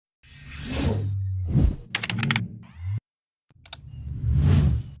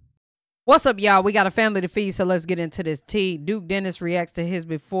What's up, y'all? We got a family to feed, so let's get into this tea. Duke Dennis reacts to his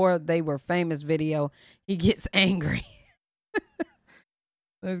before they were famous video. He gets angry.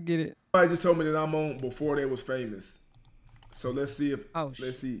 Let's get it. I just told me that I'm on before they was famous. So let's see if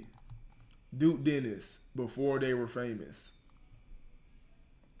let's see. Duke Dennis before they were famous.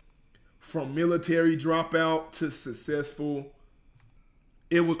 From military dropout to successful.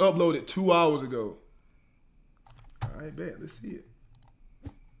 It was uploaded 2 hours ago. All right, bet. Let's see it.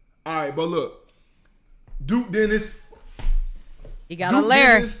 All right, but look. Duke Dennis. He got a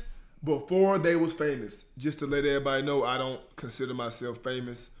layer. Before they was famous. Just to let everybody know, I don't consider myself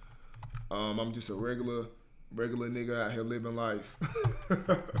famous. I'm just a regular nigga out here living life.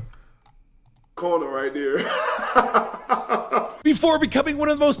 Corner right there. Before becoming one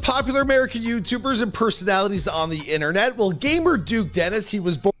of the most popular American YouTubers and personalities on the internet, well, gamer Duke Dennis, he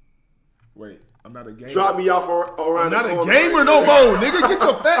was born. Wait, I'm not a gamer. Drop me off around I'm not a gamer no more, nigga. Get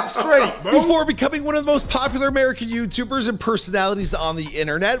your facts straight, bro. Before becoming one of the most popular American YouTubers and personalities on the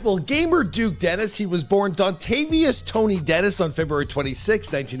internet, well, gamer Duke Dennis, he was born Dontavius Tony Dennis on February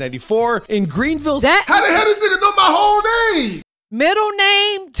 26, 1994 in Greenville. How the hell does nigga know my whole name? Middle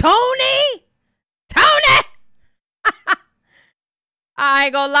name, Tony? Tony! I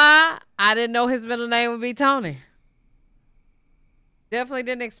ain't gonna lie. I didn't know his middle name would be Tony. Definitely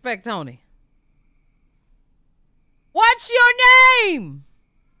didn't expect Tony. What's your name?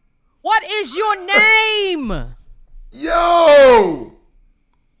 What is your name? Yo!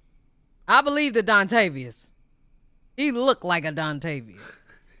 I believe the Dontavius. He looked like a Dontavius.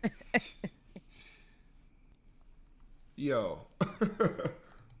 Yo.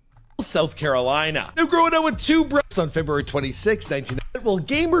 South Carolina. Now, growing up with two brothers on February 26, 1990. Well,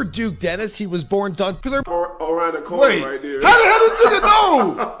 gamer Duke Dennis, he was born around the corner right there. How the hell does nigga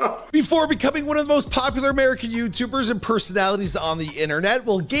know? Before becoming one of the most popular American YouTubers and personalities on the internet,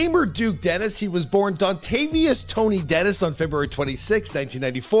 well, gamer Duke Dennis, he was born Dontavius Tony Dennis on February 26,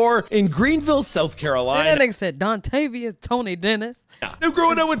 1994 in Greenville, South Carolina. That nigga said Dontavius Tony Dennis. Now,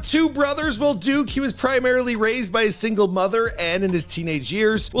 growing up with two brothers, well, Duke, he was primarily raised by a single mother, and in his teenage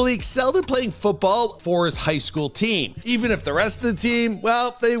years, well, he excelled at playing football for his high school team. Even if the rest of the team,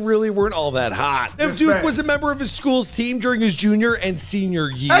 well, they really weren't all that hot. Now, Duke was a member of his school's team during his junior and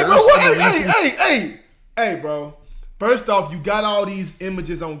senior years. Hey, bro, hey, bro. First off, you got all these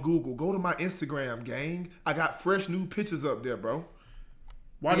images on Google. Go to my Instagram, gang. I got fresh new pictures up there, bro.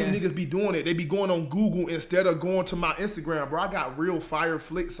 Why do niggas be doing it? They be going on Google instead of going to my Instagram, bro. I got real fire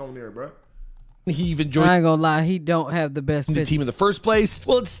flicks on there, bro. He even joined. I ain't gonna lie, he don't have the best the team in the first place.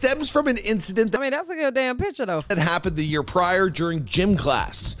 Well, it stems from an incident I mean, that's a good damn picture, though. That happened the year prior during gym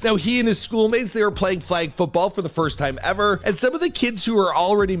class. Now, he and his schoolmates, they were playing flag football for the first time ever, and some of the kids who were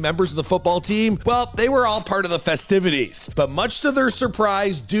already members of the football team, well, they were all part of the festivities. But much to their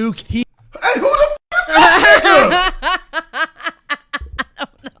surprise, Duke, Hey, who the f*** is this nigga?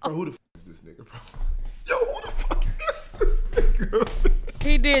 Bro, who the f*** is this nigga, bro? Yo, who the fuck is this nigga?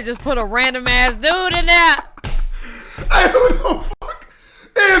 He did just put a random ass dude in there. Hey, who the fuck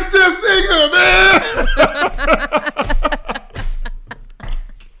is this nigga, man?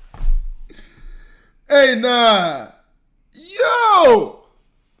 Hey, nah. Yo!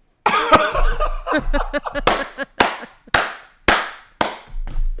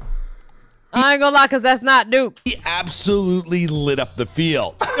 I ain't gonna lie, because that's not Duke. he absolutely lit up the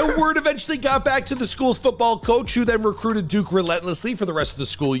field. The word eventually got back to the school's football coach, who then recruited Duke relentlessly for the rest of the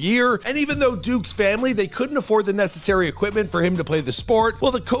school year. And even though Duke's family, they couldn't afford the necessary equipment for him to play the sport,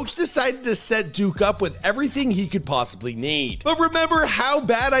 well, the coach decided to set Duke up with everything he could possibly need. But remember how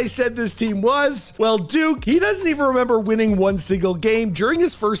bad I said this team was? Well, Duke, he doesn't even remember winning one single game during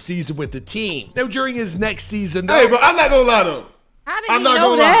his first season with the team. Now, during his next season, though, hey, but I'm not gonna lie, though. How did he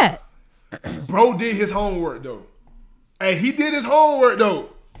know that? Bro did his homework, though. Hey, he did his homework, though.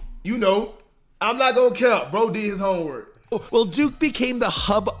 You know, I'm not gonna count. Bro did his homework. well, Duke became the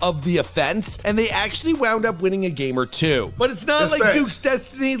hub of the offense, and they actually wound up winning a game or two. But it's not like Duke's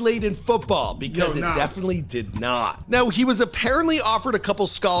destiny laid in football, because it definitely did not. Now, he was apparently offered a couple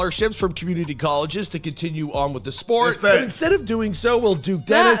scholarships from community colleges to continue on with the sport, but instead of doing so, well, Duke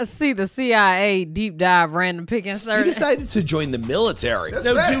Dennis... see the CIA deep dive random pick insert. He decided to join the military.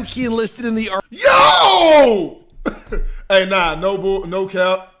 Now, Duke, he enlisted in the army. Yo! Hey, nah, no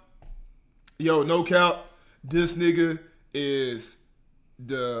cap. Yo, no cap. This nigga is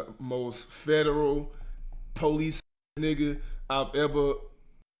the most federal police nigga I've ever.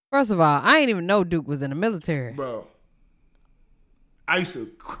 First of all, I ain't even know Duke was in the military. Bro. I used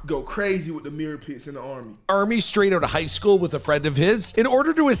to go crazy with the mirror pits in the Army. Straight out of high school with a friend of his in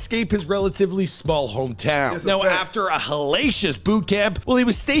order to escape his relatively small hometown. Now, after a hellacious boot camp, well, he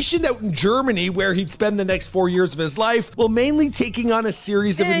was stationed out in Germany where he'd spend the next 4 years of his life, while mainly taking on a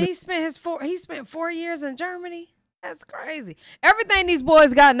series of... he spent 4 years in Germany? That's crazy. Everything these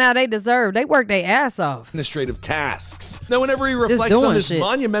boys got now, they deserve. They work their ass off. Administrative tasks. Now, whenever he reflects on this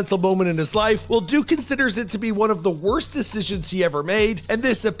monumental moment in his life, well, Duke considers it to be one of the worst decisions he ever made. And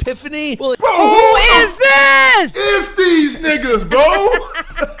this epiphany... Well, bro, who is this? If these niggas, bro.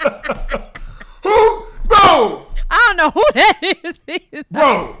 Who? Bro. I don't know who that is either.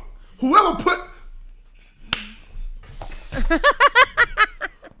 Bro, whoever put...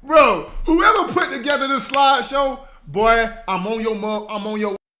 Bro, whoever put together this slideshow, boy, I'm on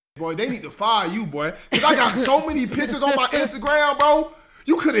your boy. They need to fire you, boy. Cause I got so many pictures on my Instagram, bro.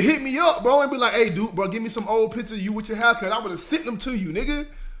 You could have hit me up, bro, and be like, hey, dude, bro, give me some old pictures of you with your haircut. I would have sent them to you, nigga.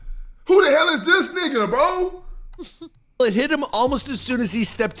 Who the hell is this nigga, bro? It hit him almost as soon as he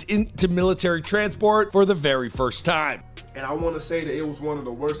stepped into military transport for the very first time. And I want to say that it was one of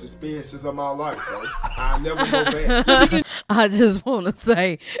the worst experiences of my life, bro. I'll never go back. I just want to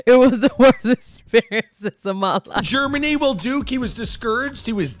say it was the worst experiences of my life. Germany, well, Duke, he was discouraged.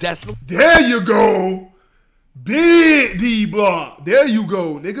 He was desolate. There you go. Big D-Block. There you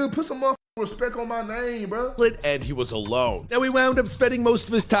go, nigga. Put some motherfucking respect on my name, bro. And he was alone. Now, he wound up spending most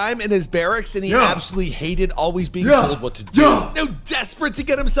of his time in his barracks, and he absolutely hated always being told what to do. Now, desperate to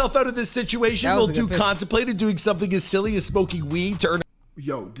get himself out of this situation, well, Duke contemplated doing something as silly as smoking weed to earn...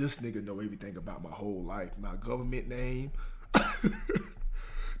 Yo, this nigga know everything about my whole life. My government name.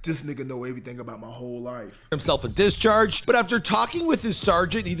 This nigga know everything about my whole life. ...himself a discharge, but after talking with his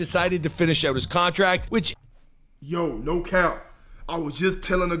sergeant, he decided to finish out his contract, which... Yo, no count. I was just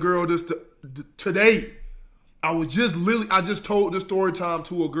telling a girl this today. I just told this story time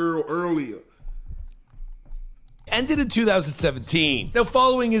to a girl earlier. Ended in 2017. Now,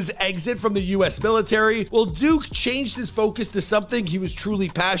 following his exit from the U.S. military, well, Duke changed his focus to something he was truly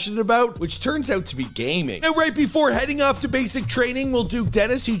passionate about, which turns out to be gaming. Now, right before heading off to basic training, well, Duke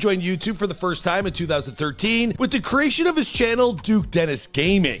Dennis, he joined YouTube for the first time in 2013 with the creation of his channel, Duke Dennis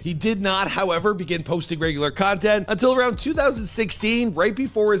Gaming. He did not, however, begin posting regular content until around 2016, right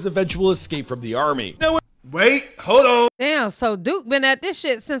before his eventual escape from the Army. Now, wait, hold on. Damn, so Duke been at this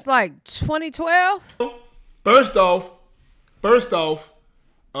shit since like 2012? First off,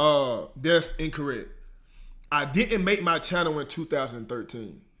 that's incorrect. I didn't make my channel in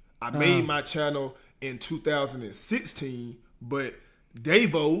 2013. I made my channel in 2016, but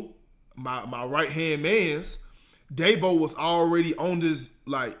Davo, my right-hand mans, Davo was already on this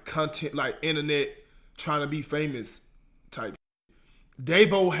like content, like internet, trying to be famous type.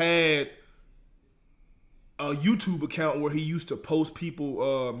 Davo had a YouTube account where he used to post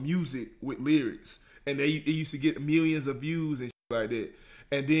people music with lyrics. And it used to get millions of views and shit like that.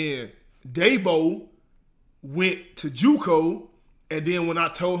 And then Dabo went to JUCO, and then when I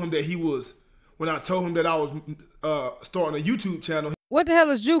told him that I was starting a YouTube channel. What the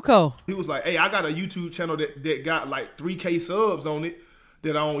hell is JUCO? He was like, hey, I got a YouTube channel that got like 3K subs on it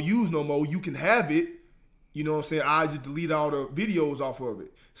that I don't use no more. You can have it. You know what I'm saying? I just delete all the videos off of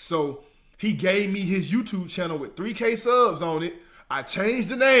it. So he gave me his YouTube channel with 3K subs on it. I changed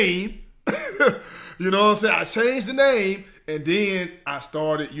the name. You know what I'm saying? I changed the name, and then I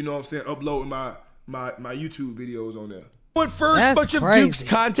started, you know what I'm saying, uploading my YouTube videos on there. But first, much of Duke's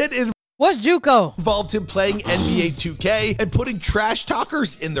content What's JUCO? Involved him playing NBA 2K and putting trash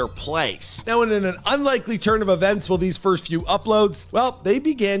talkers in their place. Now, in an unlikely turn of events, these first few uploads, well, they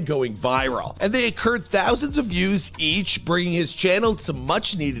began going viral. And they occurred thousands of views each, bringing his channel some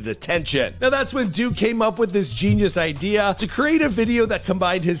much-needed attention. Now, that's when Duke came up with this genius idea to create a video that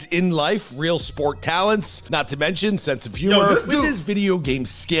combined his in-life, real sport talents, not to mention sense of humor, with his video game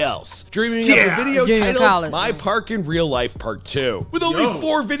skills. Dreaming of a video titled My Park in Real Life Part 2. With only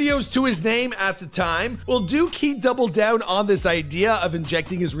 4 videos to his name at the time, Duke, he doubled down on this idea of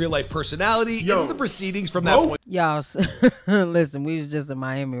injecting his real-life personality into the proceedings from that point. Y'all, listen, we was just in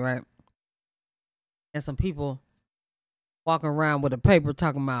Miami, right? And some people walking around with a paper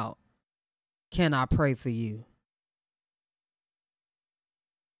talking about, can I pray for you?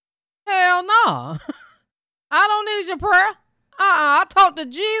 Hell no. I don't need your prayer. I talk to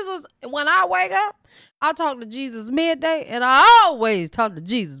Jesus when I wake up. I talk to Jesus midday, and I always talk to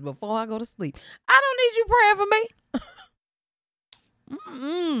Jesus before I go to sleep. I don't need you praying for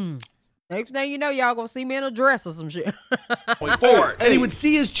me. Next thing you know, y'all gonna see me in a dress or some shit. Going forward, and he would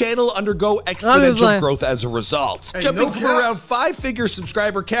see his channel undergo exponential growth as a result, jumping from around 5-figure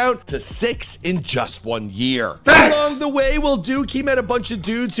subscriber count to 6 in just 1 year. Along the way, Duke, he met a bunch of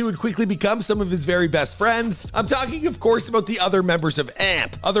dudes who would quickly become some of his very best friends. I'm talking, of course, about the other members of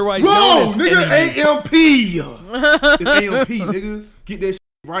AMP, otherwise known as AMP. It's AMP, nigga. Get that shit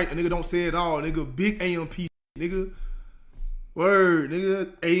right. A nigga don't say it all, nigga. Big AMP, nigga. Word, nigga.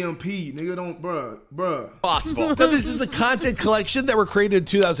 AMP, nigga. Don't, bruh. Possible. Now, this is a content collection that were created in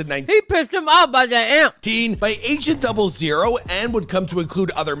 2019. He pissed him off by that AMP. By Agent 00 and would come to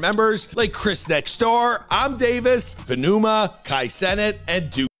include other members like Chris Next Door, I'm Davis, Venuma, Kai Sennett,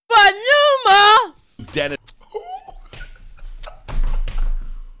 and Duke Venuma! Dennis.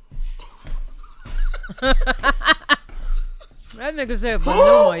 That nigga said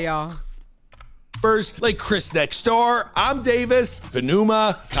Venuma, y'all. Like Chris Next Door, I'm Davis,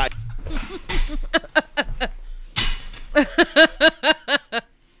 Venuma, Kai.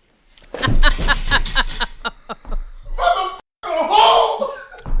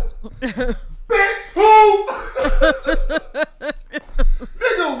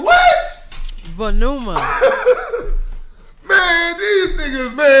 Nigga, what? Venuma. Man, these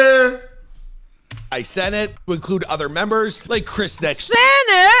niggas, man. I Senate to include other members like Chris Next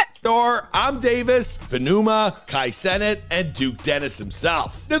Senate. Door, I'm Davis, Venuma, Kai Sennett, and Duke Dennis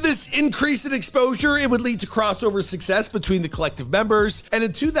himself. Now, this increase in exposure, it would lead to crossover success between the collective members, and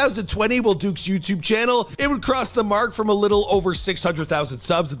in 2020, Duke's YouTube channel, it would cross the mark from a little over 600,000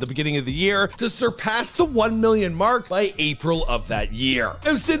 subs at the beginning of the year to surpass the 1 million mark by April of that year.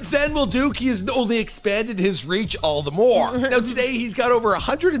 Now, since then, Duke, he has only expanded his reach all the more. Now, today, he's got over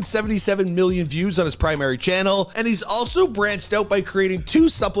 177 million views on his primary channel, and he's also branched out by creating 2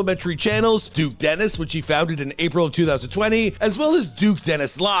 supplementary channels, Duke Dennis, which he founded in April of 2020, as well as Duke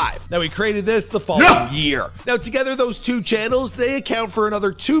Dennis Live. Now, he created this the following year. Now, together, those 2 channels, they account for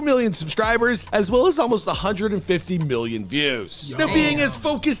another 2 million subscribers, as well as almost 150 million views. Now, being as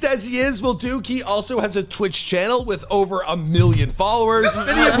focused as he is, Duke, he also has a Twitch channel with over 1 million followers, and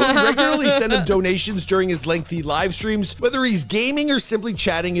he regularly send him donations during his lengthy live streams, whether he's gaming or simply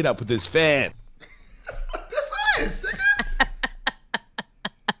chatting it up with his fans. That's us, nigga.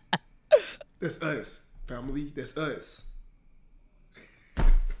 That's us, family. That's us.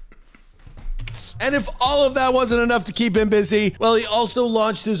 And if all of that wasn't enough to keep him busy, well, he also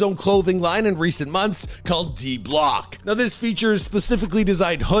launched his own clothing line in recent months called D-Block. Now, this features specifically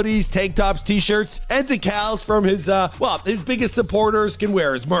designed hoodies, tank tops, t-shirts, and decals from his, his biggest supporters can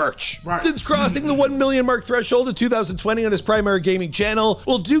wear his merch. Right. Since crossing the 1 million mark threshold in 2020 on his primary gaming channel,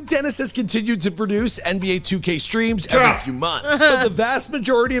 Duke Dennis has continued to produce NBA 2K streams every few months. But the vast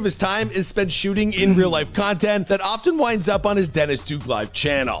majority of his time is spent shooting in real-life content that often winds up on his Dennis Duke Live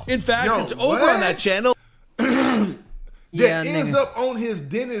channel. In fact, it's over on that channel. That ends up on his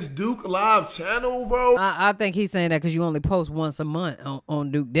Dennis Duke Live channel, bro. I think he's saying that because you only post once a month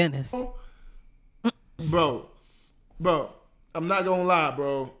on Duke Dennis. Bro, I'm not gonna lie,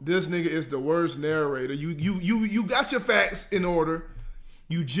 bro. This nigga is the worst narrator. You got your facts in order.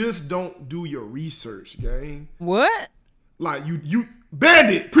 You just don't do your research, gang. What? Like you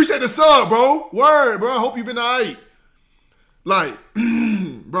Bandit, appreciate the sub, bro. Word, bro. I hope you been alright. Like,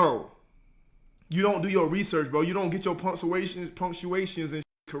 bro. You don't do your research, bro. You don't get your punctuations and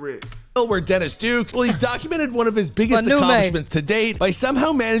correct. Where Dennis Duke, he's documented one of his biggest accomplishments to date by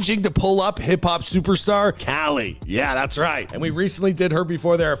somehow managing to pull up hip-hop superstar Kalii. Yeah, that's right. And we recently did her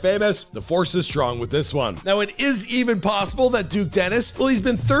before they are famous. The force is strong with this one. Now, it is even possible that Duke Dennis, he's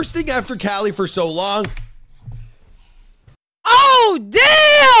been thirsting after Kalii for so long. Oh,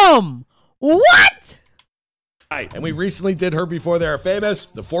 damn! What? And we recently did her before they are famous.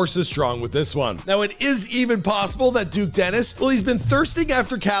 The force is strong with this one. Now, it is even possible that Duke Dennis, he's been thirsting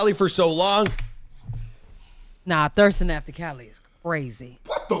after Kalii for so long. Nah, thirsting after Kalii is crazy.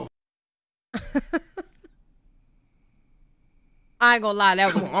 What the? I ain't gonna lie,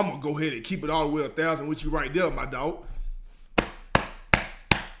 that was. Come on, I'm gonna go ahead and keep it all the way 1,000 with you right there, my dog.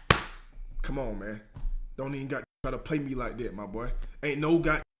 Come on, man. Don't even got to try to play me like that, my boy. Ain't no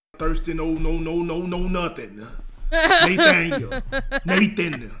got thirsty, no, nothing.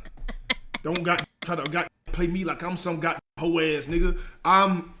 Nathan. Don't got try to play me like I'm some got hoe ass nigga.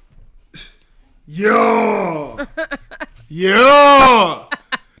 Yeah.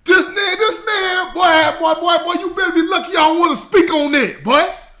 This man, boy, you better be lucky I don't want to speak on that,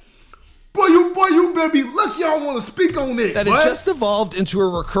 boy. you better be lucky I don't want to speak on it. That boy. it just evolved into a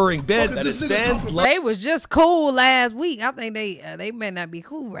recurring bit that his fans love They was just cool last week. I think they may not be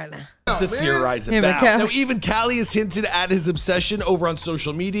cool right now. to theorize Him and about. Kalii. Now, even Kalii has hinted at his obsession over on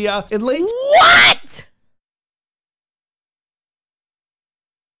social media. In late What?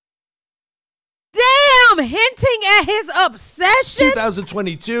 Damn, hinting at his obsession.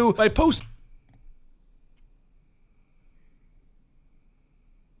 2022 by posting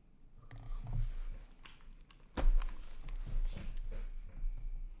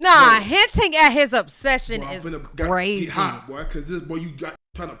Nah, hinting at his obsession Boy, I'm is finna get crazy. hot, boy, because this boy, you got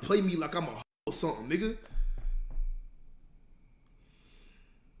trying to play me like I'm a or something, nigga.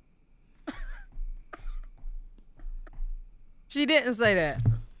 She didn't say that.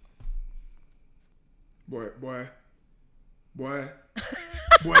 Boy,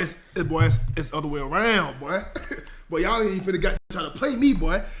 it's other way around, boy. Boy, y'all ain't finna got trying to play me,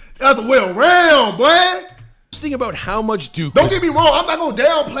 boy. The other way around, boy. about how much Duke Don't was get me wrong. I'm not gonna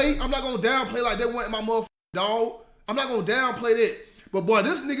downplay like they want my motherfucking dog. I'm not gonna downplay that. But boy,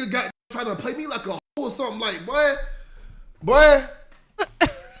 this nigga got trying to play me like a hoe or something. Like boy,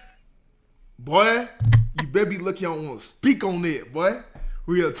 you better be lucky I don't want to speak on it, boy.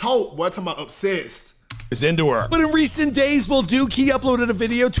 Real talk, boy. Talking about obsessed. is into her. But in recent days, Duke, he uploaded a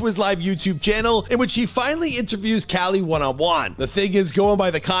video to his live YouTube channel in which he finally interviews Kalii one-on-one. The thing is, going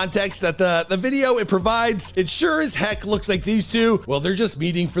by the context that the video it provides, it sure as heck looks like these two, well, they're just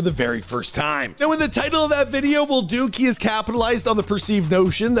meeting for the very first time. Now, in the title of that video, Duke, he has capitalized on the perceived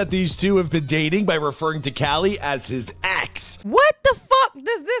notion that these two have been dating by referring to Kalii as his ex. What the fuck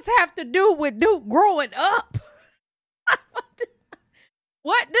does this have to do with Duke growing up?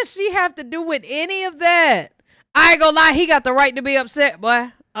 What does she have to do with any of that? I ain't gonna lie, he got the right to be upset,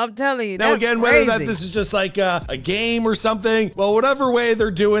 boy. I'm telling you. Now, that's again, crazy. whether that this is just like a game or something, well, whatever way they're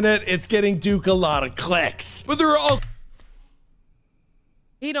doing it, it's getting Duke a lot of clicks. But there are also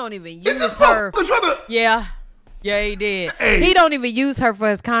He don't even use her. Yeah, he did. Hey. He don't even use her for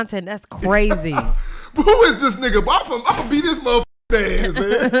his content. That's crazy. Who is this nigga? I'm gonna beat this motherfucking ass,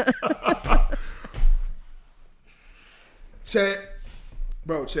 man.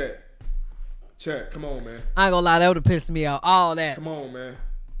 Chat, come on, man. I ain't gonna lie, that would have pissed me off. All that. Come on, man.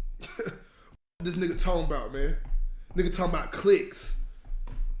 This nigga talking about, man. Nigga talking about clicks.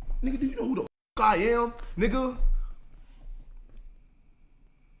 Nigga, do you know who the fuck I am, nigga?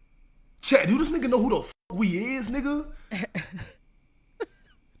 Chat, do this nigga know who the fuck we is, nigga?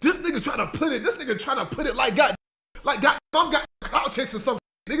 This nigga trying to put it like I'm got clout chasing some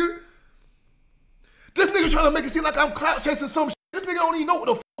shit, nigga. This nigga trying to make it seem like I'm clout chasing some shit. This nigga don't even know what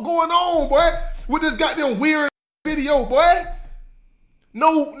the fuck going on, boy. With this goddamn weird video, boy.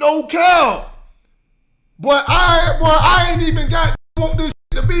 No cow. Boy, I ain't even want this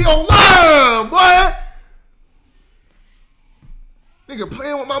shit to be online, boy. Nigga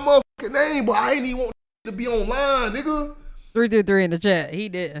playing with my motherfucking name, but I ain't even want this to be online, nigga. 333 in the chat. He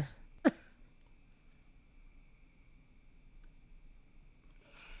did.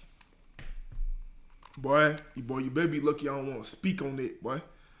 Boy, you better be lucky I don't want to speak on it, boy.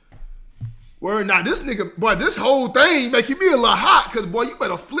 Word, now this nigga, boy, this whole thing making me a little hot, cause boy, you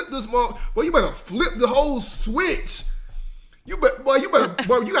better flip this boy, you better flip the whole switch. You gotta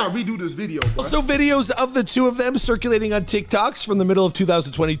redo this video, boy. Also, videos of the two of them circulating on TikToks from the middle of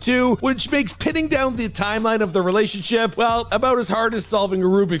 2022, which makes pinning down the timeline of the relationship, well, about as hard as solving a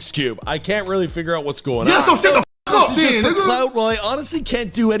Rubik's Cube. I can't really figure out what's going on. Yeah, so shut the fuck up, then, Just for nigga. clout, well, I honestly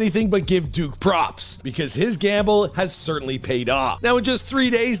can't do anything but give Duke props, because his gamble has certainly paid off. Now, in just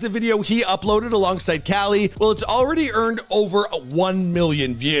 3 days, the video he uploaded alongside Kalii, well, it's already earned over 1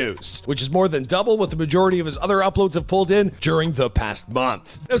 million views, which is more than double what the majority of his other uploads have pulled in during the past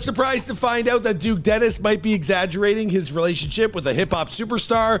month. Now, surprised to find out that Duke Dennis might be exaggerating his relationship with a hip-hop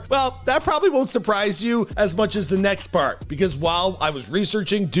superstar? Well, that probably won't surprise you as much as the next part, because while I was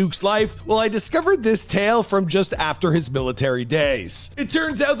researching Duke's life, well, I discovered this tale from just after his military days. It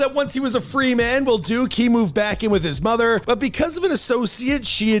turns out that once he was a free man, well, Duke, he moved back in with his mother, but because of an associate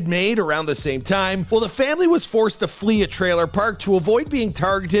she had made around the same time, well, the family was forced to flee a trailer park to avoid being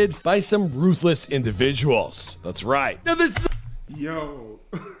targeted by some ruthless individuals. That's right. Now, this is Yo.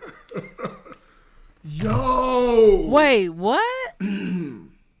 Yo. Wait, what?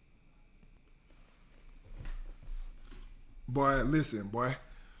 Boy, listen, boy.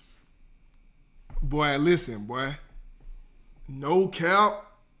 Boy, listen, boy. No cap.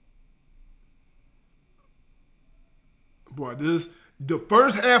 Boy, the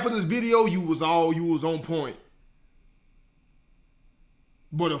first half of this video, you was on point.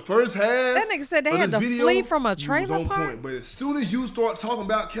 But the first half, That nigga said they had to flee from a trailer on park. point. But as soon as you start talking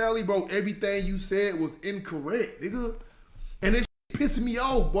about Kalii, bro, everything you said was incorrect, nigga. And it pissing me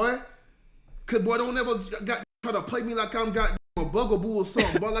off, boy. Cause boy, don't ever try to play me like I'm got a bugaboo or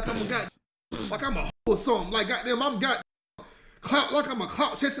something, boy. Like I'm a hoe or something. Like goddamn, I'm got clout like I'm a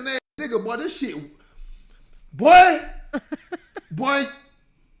clout chasing ass nigga, boy. This shit, boy, boy,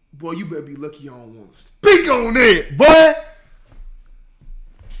 you better be lucky I don't want to speak on it, boy.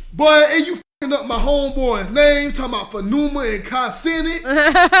 Boy, and you fucking up my homeboy's name, talking about Fanuma and Kai Senate.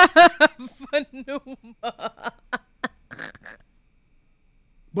 Fanuma.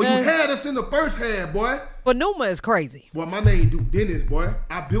 But you had us in the first half, boy. Fanuma is crazy. Boy, my name Duke Dennis, boy.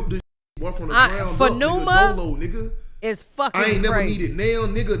 I built this boy from the ground Fanuma up, nigga. Nigga. Is fucking I ain't never crazy. needed nail,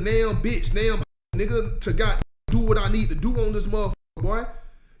 nigga, nail, bitch, nail, nigga, to God do what I need to do on this motherfucker, boy.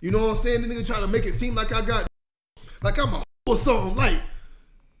 You know what I'm saying? The nigga try to make it seem like I got, like I'm a or something, like.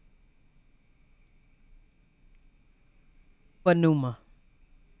 Fanuma.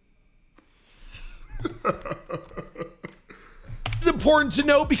 It's important to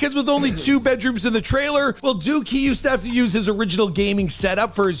note because with only 2 bedrooms in the trailer, well, Duke, he used to have to use his original gaming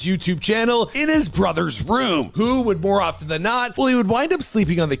setup for his YouTube channel in his brother's room, who would more often than not, well, he would wind up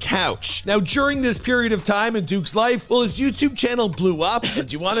sleeping on the couch. Now, during this period of time in Duke's life, well, his YouTube channel blew up, and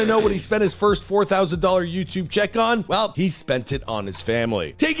do you want to know what he spent his first $4,000 YouTube check on? Well, he spent it on his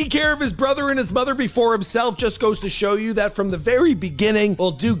family. Taking care of his brother and his mother before himself just goes to show you that from the very beginning, well,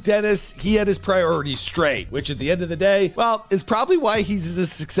 Duke Dennis, he had his priorities straight, which at the end of the day, well, is probably why he's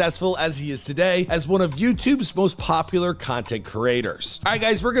as successful as he is today as one of YouTube's most popular content creators. All right,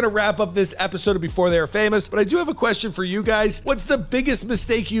 guys, we're going to wrap up this episode of Before They Are Famous, but I do have a question for you guys. What's the biggest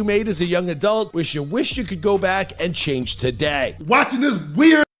mistake you made as a young adult which you wish you could go back and change today? Watching this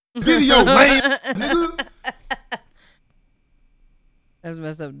weird video, man. Nigga. That's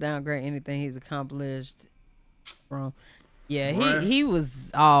messed up. Downgrade anything he's accomplished. From. Yeah, Bruh. he was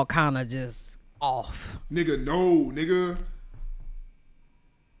all kind of just off. Nigga, no, nigga.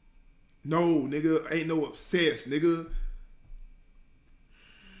 No, nigga. Ain't no obsessed, nigga.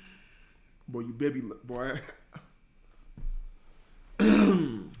 Boy, you baby, boy.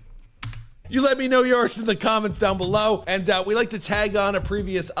 You let me know yours in the comments down below. And we like to tag on a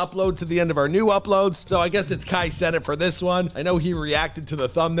previous upload to the end of our new uploads. So I guess it's Kai Senate for this one. I know he reacted to the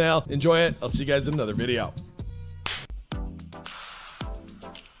thumbnail. Enjoy it. I'll see you guys in another video.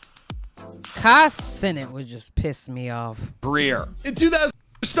 Kai Senate would just piss me off. Career. In 2000,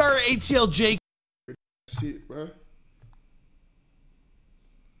 star ATLJ. Shit, bro.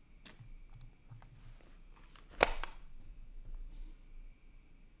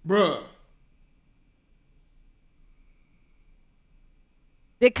 Bruh.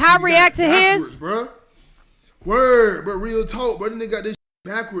 Did Kai react to his? Bruh. Word, but real talk, bro. The nigga got this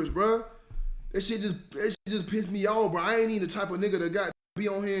backwards, bruh. That shit just pissed me off, bro. I ain't even the type of nigga that got be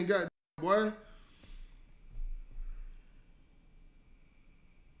on here and got boy.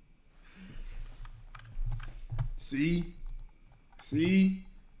 See,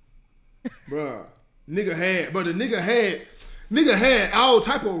 bruh. The nigga had all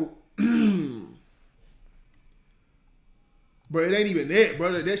type of. But it ain't even that,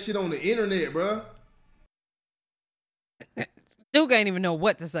 brother. That shit on the internet, bruh. Duke ain't even know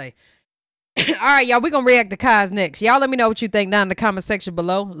what to say. All right, y'all. We're going to react to Kai's next. Y'all let me know what you think down in the comment section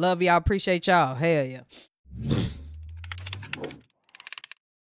below. Love y'all. Appreciate y'all. Hell yeah.